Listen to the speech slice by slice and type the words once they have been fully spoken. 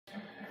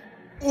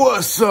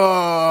What's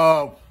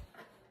up?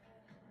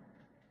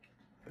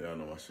 Y'all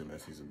know my shit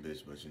messy's a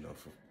bitch, but you know,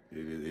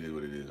 it is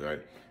what it is, right?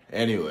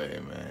 Anyway,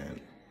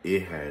 man,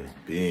 it has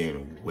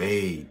been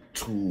way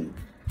too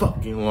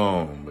fucking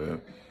long,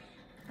 man.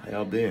 How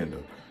y'all been,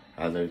 though?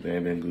 How's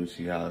everything been,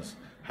 Gucci?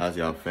 How's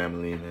y'all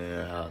family,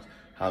 man?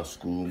 How's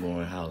school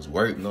going? How's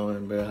work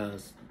going, man?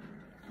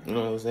 You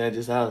know what I'm saying?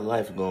 Just how's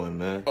life going,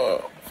 man?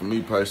 For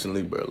me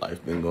personally, bro,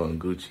 life been going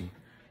Gucci.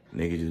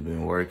 Nigga just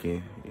been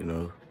working, you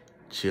know,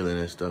 chilling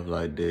and stuff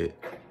like that.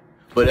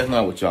 But that's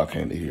not what y'all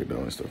came to hear,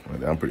 though, and stuff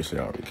like that. I'm pretty sure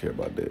y'all don't really care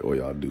about that, or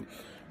y'all do.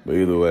 But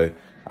either way,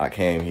 I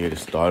came here to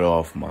start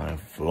off my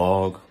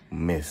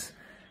Vlogmas.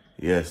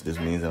 Yes, this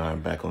means that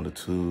I'm back on the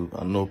tube.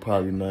 I know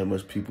probably not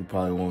much people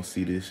probably won't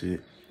see this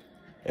shit.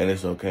 And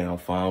it's okay, I'm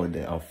fine with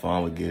that. I'm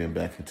fine with getting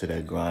back into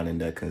that grind and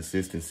that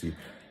consistency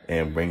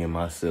and bringing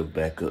myself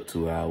back up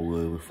to where I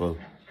was before.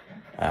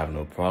 I have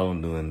no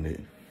problem doing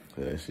it.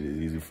 That shit is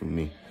easy for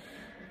me.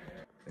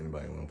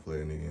 Anybody want to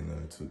play a nigga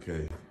in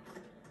 2K?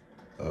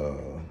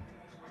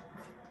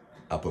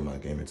 I put my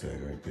gamer tag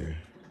right there.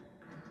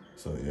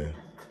 So yeah,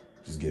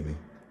 just get me.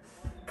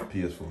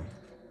 PS4.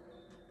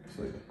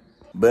 So yeah.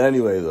 But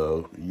anyway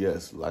though,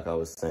 yes, like I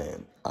was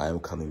saying, I am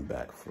coming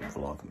back for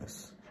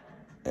Vlogmas.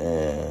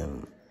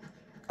 And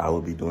I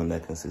will be doing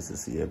that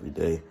consistency every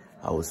day.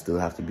 I will still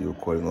have to be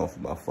recording off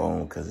of my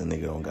phone because the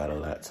nigga don't got a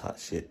laptop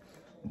shit.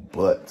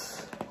 But,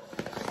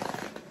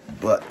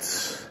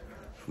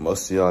 for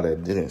most of y'all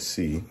that didn't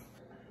see,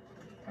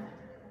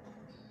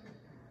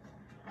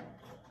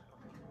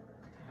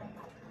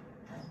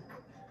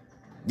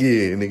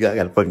 yeah, nigga, I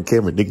got a fucking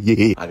camera, nigga,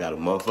 yeah. I got a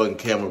motherfucking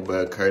camera,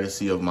 bro,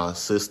 courtesy of my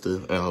sister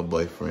and her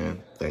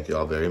boyfriend. Thank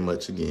y'all very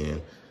much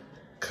again,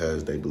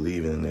 because they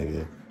believe in a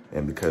nigga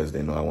and because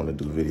they know I want to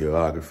do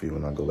videography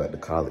when I go back to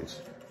college.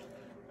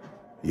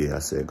 Yeah, I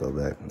said go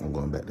back. I'm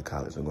going back to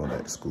college. I'm going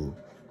back to school.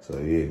 So,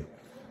 yeah.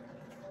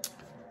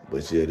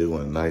 But, yeah, this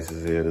one nice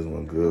as hell. This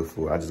one good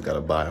for it. I just got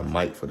to buy a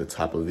mic for the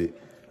top of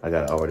it. I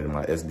got already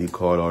my SD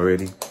card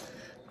already.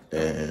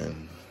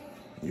 And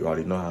you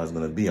already know how it's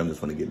going to be. I'm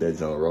just going to get that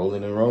junk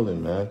rolling and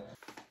rolling, man.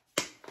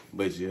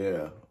 But,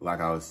 yeah,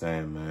 like I was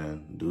saying,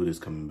 man, dude is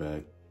coming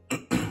back.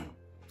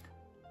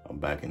 I'm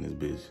back in this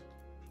bitch.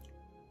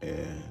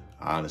 And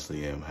I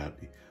honestly am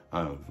happy.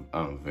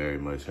 I'm very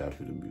much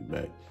happy to be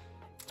back.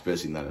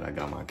 Especially now that I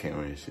got my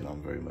camera and shit,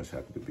 I'm very much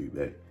happy to be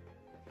back.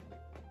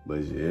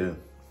 But yeah,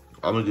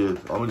 I'm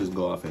gonna just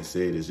go off and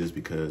say this just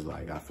because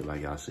like I feel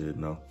like y'all should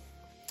know.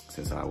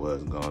 Since I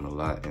was gone a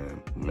lot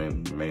and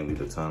mainly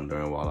the time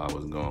during while I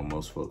was gone,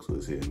 most folks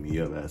was hitting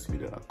me up asking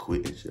me that I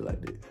quit and shit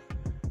like that.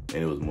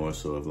 And it was more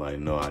so of like,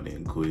 no, I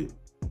didn't quit.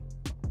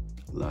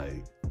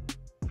 Like,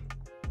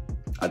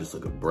 I just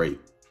took a break.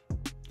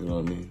 You know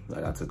what I mean?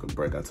 Like I took a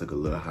break, I took a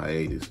little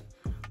hiatus.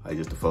 Like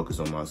just to focus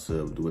on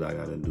myself, do what I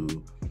gotta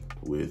do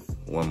with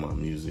one, my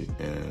music,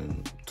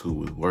 and two,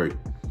 with work.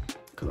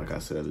 Cause like I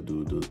said, I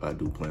do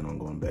plan on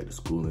going back to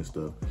school and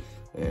stuff.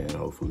 And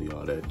hopefully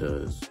all that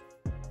does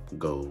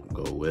go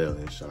well,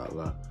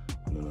 inshallah.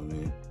 You know what I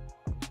mean?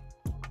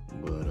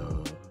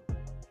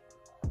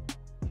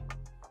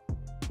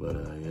 But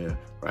yeah.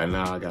 Right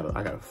now I got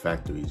a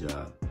factory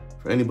job.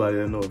 For anybody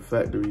that know a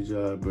factory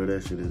job, bro,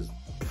 that shit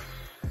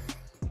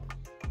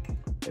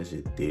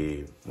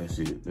dead.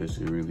 That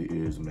shit really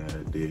is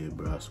mad dead,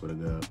 bro. I swear to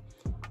God.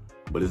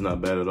 But it's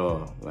not bad at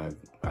all. Like,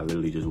 I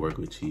literally just work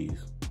with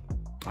cheese.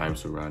 I'm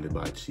surrounded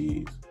by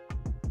cheese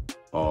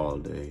all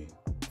day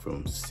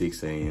from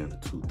 6 a.m. to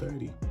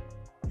 2:30.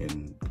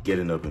 And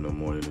getting up in the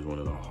morning is one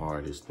of the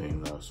hardest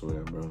things, I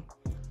swear, bro.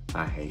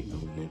 I hate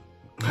doing it.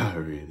 I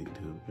really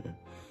do, man.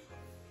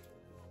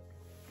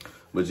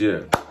 But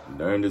yeah,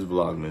 during this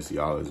Vlogmas,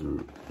 y'all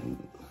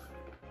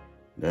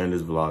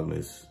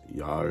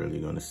really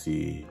gonna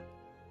see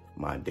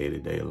my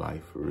day-to-day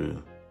life for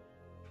real.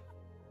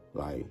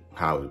 Like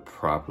how it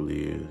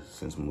properly is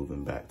since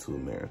moving back to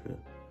America.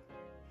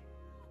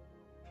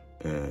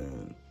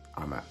 And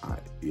I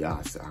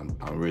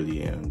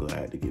really am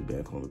glad to get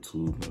back on the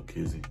tube, no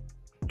kissing.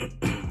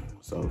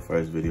 So the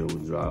first video will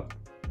drop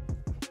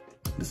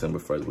December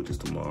 1st, which is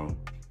tomorrow.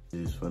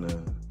 Just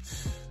finna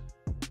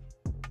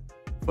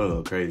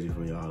go crazy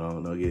for y'all.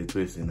 Don't get it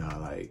twisted now.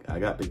 Like I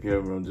got the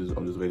camera, I'm just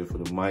waiting for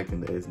the mic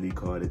and the SD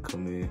card to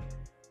come in.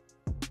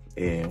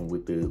 And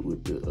with the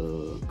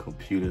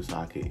computer so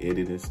I can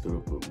edit and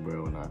stuff. But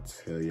bro, when I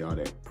tell y'all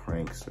that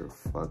pranks are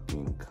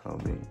fucking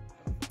coming.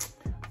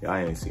 Y'all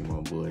ain't seen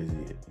my boys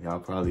yet. Y'all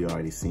probably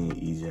already seen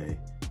EJ,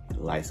 the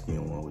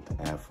light-skinned one with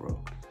the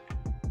afro.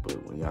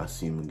 But when y'all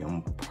see me,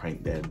 I'm gonna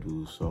prank that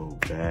dude so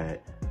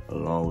bad,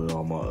 along with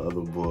all my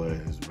other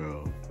boys,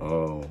 bro.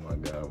 Oh my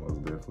God,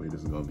 most definitely.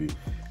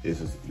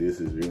 This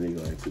is really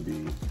going to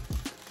be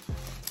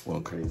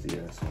one crazy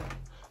ass one.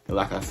 And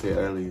like I said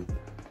earlier,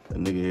 the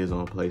nigga is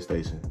on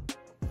PlayStation.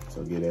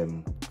 So get at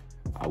him.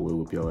 I will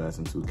whip your ass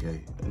in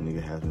 2K. The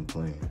nigga has been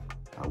playing.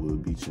 I will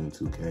beat you in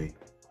 2K.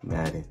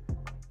 Madden.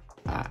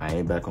 I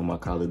ain't back on my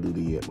Call of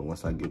Duty yet, but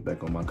once I get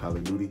back on my Call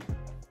of Duty,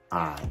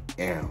 I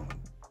am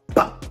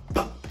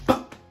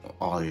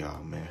all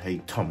y'all, man.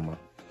 Hey, talking about.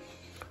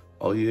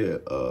 Oh yeah,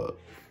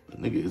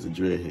 nigga is a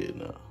dreadhead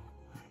now.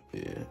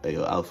 Yeah,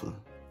 Ayo Alpha.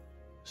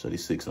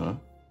 36, huh?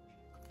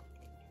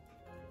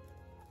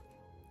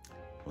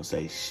 Don't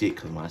say shit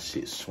cause my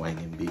shit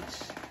swinging,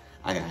 bitch.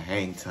 I got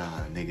hang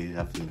time, nigga.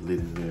 I feel lit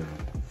as hell.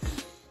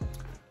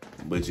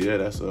 But yeah,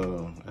 that's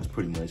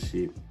pretty much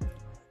it.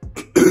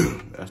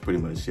 That's pretty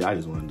much it. I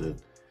just wanted to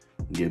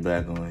get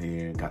back on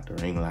here, got the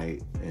ring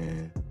light,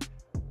 and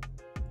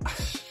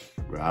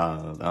bro, I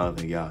don't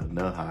think y'all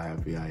know how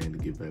happy I am to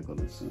get back on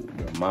this shit.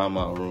 Bro,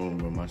 my room,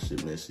 bro, my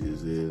shit messy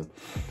as hell.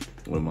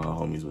 One of my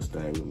homies was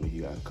staying with me. He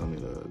gotta come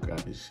and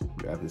grab his shit,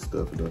 grab his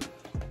stuff though.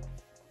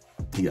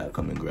 He gotta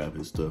come and grab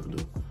his stuff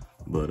though.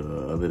 But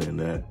other than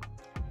that,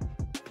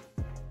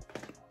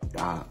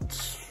 I'm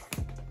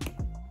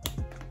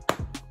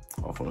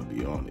gonna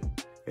be on it.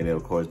 And then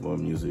of course more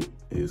music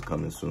is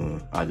coming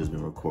soon. I just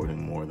been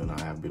recording more than I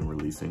have been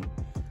releasing.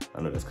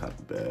 I know that's kind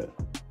of bad,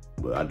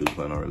 but I do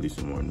plan on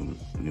releasing more new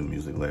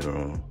music later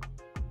on.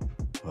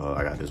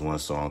 I got this one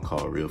song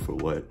called "Real for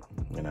What,"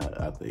 and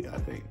I think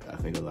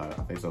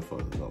some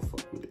folks are gonna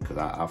fuck with it because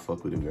I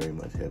fuck with it very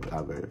much heavily. I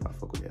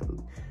fuck with it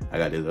heavily. I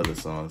got these other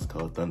songs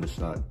called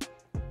 "Thundershot."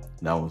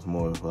 That one's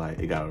more of like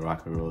it got a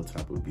rock and roll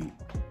type of beat,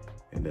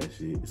 and that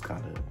shit is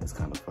kind of fire. It's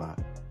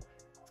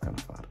kind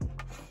of fire.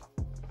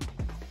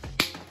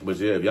 But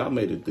yeah, if y'all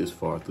made it this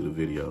far through the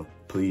video,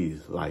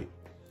 please like,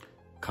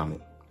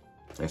 comment,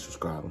 and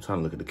subscribe. I'm trying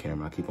to look at the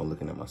camera. I keep on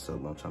looking at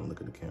myself, but I'm trying to look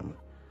at the camera.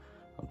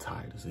 I'm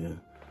tired as hell.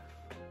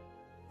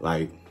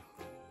 Like,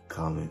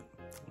 comment,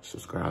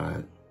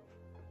 subscribe,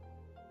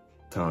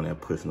 turn on that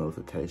push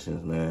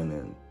notifications, man,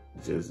 and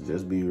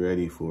just be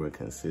ready for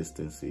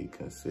consistency.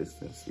 Because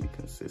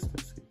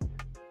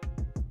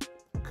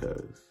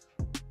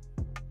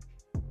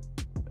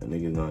a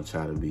nigga's gonna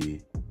try to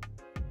be.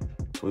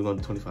 So we're gonna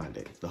do 25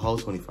 days. The whole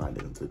 25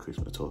 days until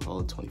Christmas. The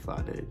whole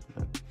 25 days,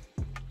 man.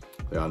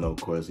 Y'all know,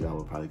 of course, y'all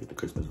will probably get the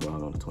Christmas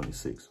vlog on the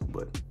 26th,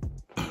 but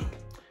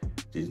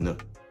just know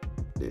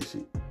that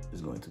shit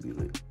is going to be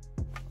lit.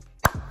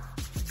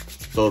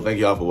 So thank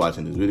y'all for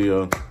watching this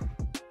video,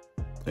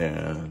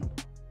 and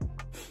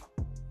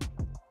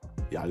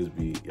y'all just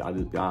be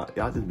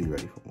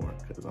ready for more,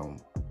 because I'm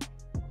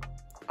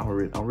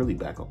really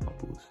back on my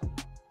bullshit.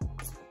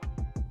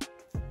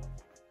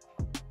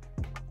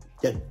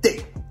 Yeah,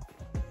 dick.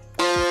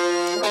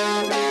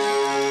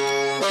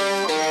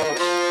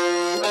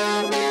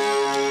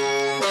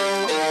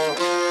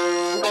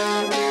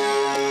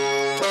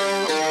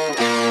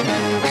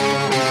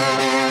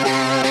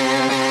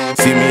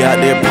 See me out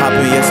there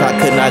poppin', yes, I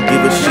could not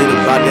give a shit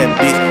about that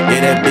bitch.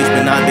 Yeah, that bitch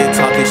been out there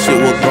talking shit,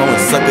 will go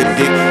and suck a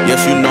dick.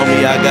 Yes, you know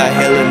me, I got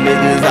hella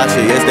niggas out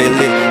here, yes, they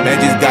lit. Man,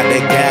 just got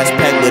that gas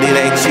pack, but it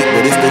ain't cheap,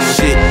 but it's the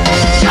shit.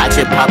 Out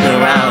here poppin'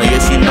 around,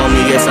 yes, you know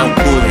me, yes, I'm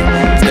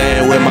coolin'.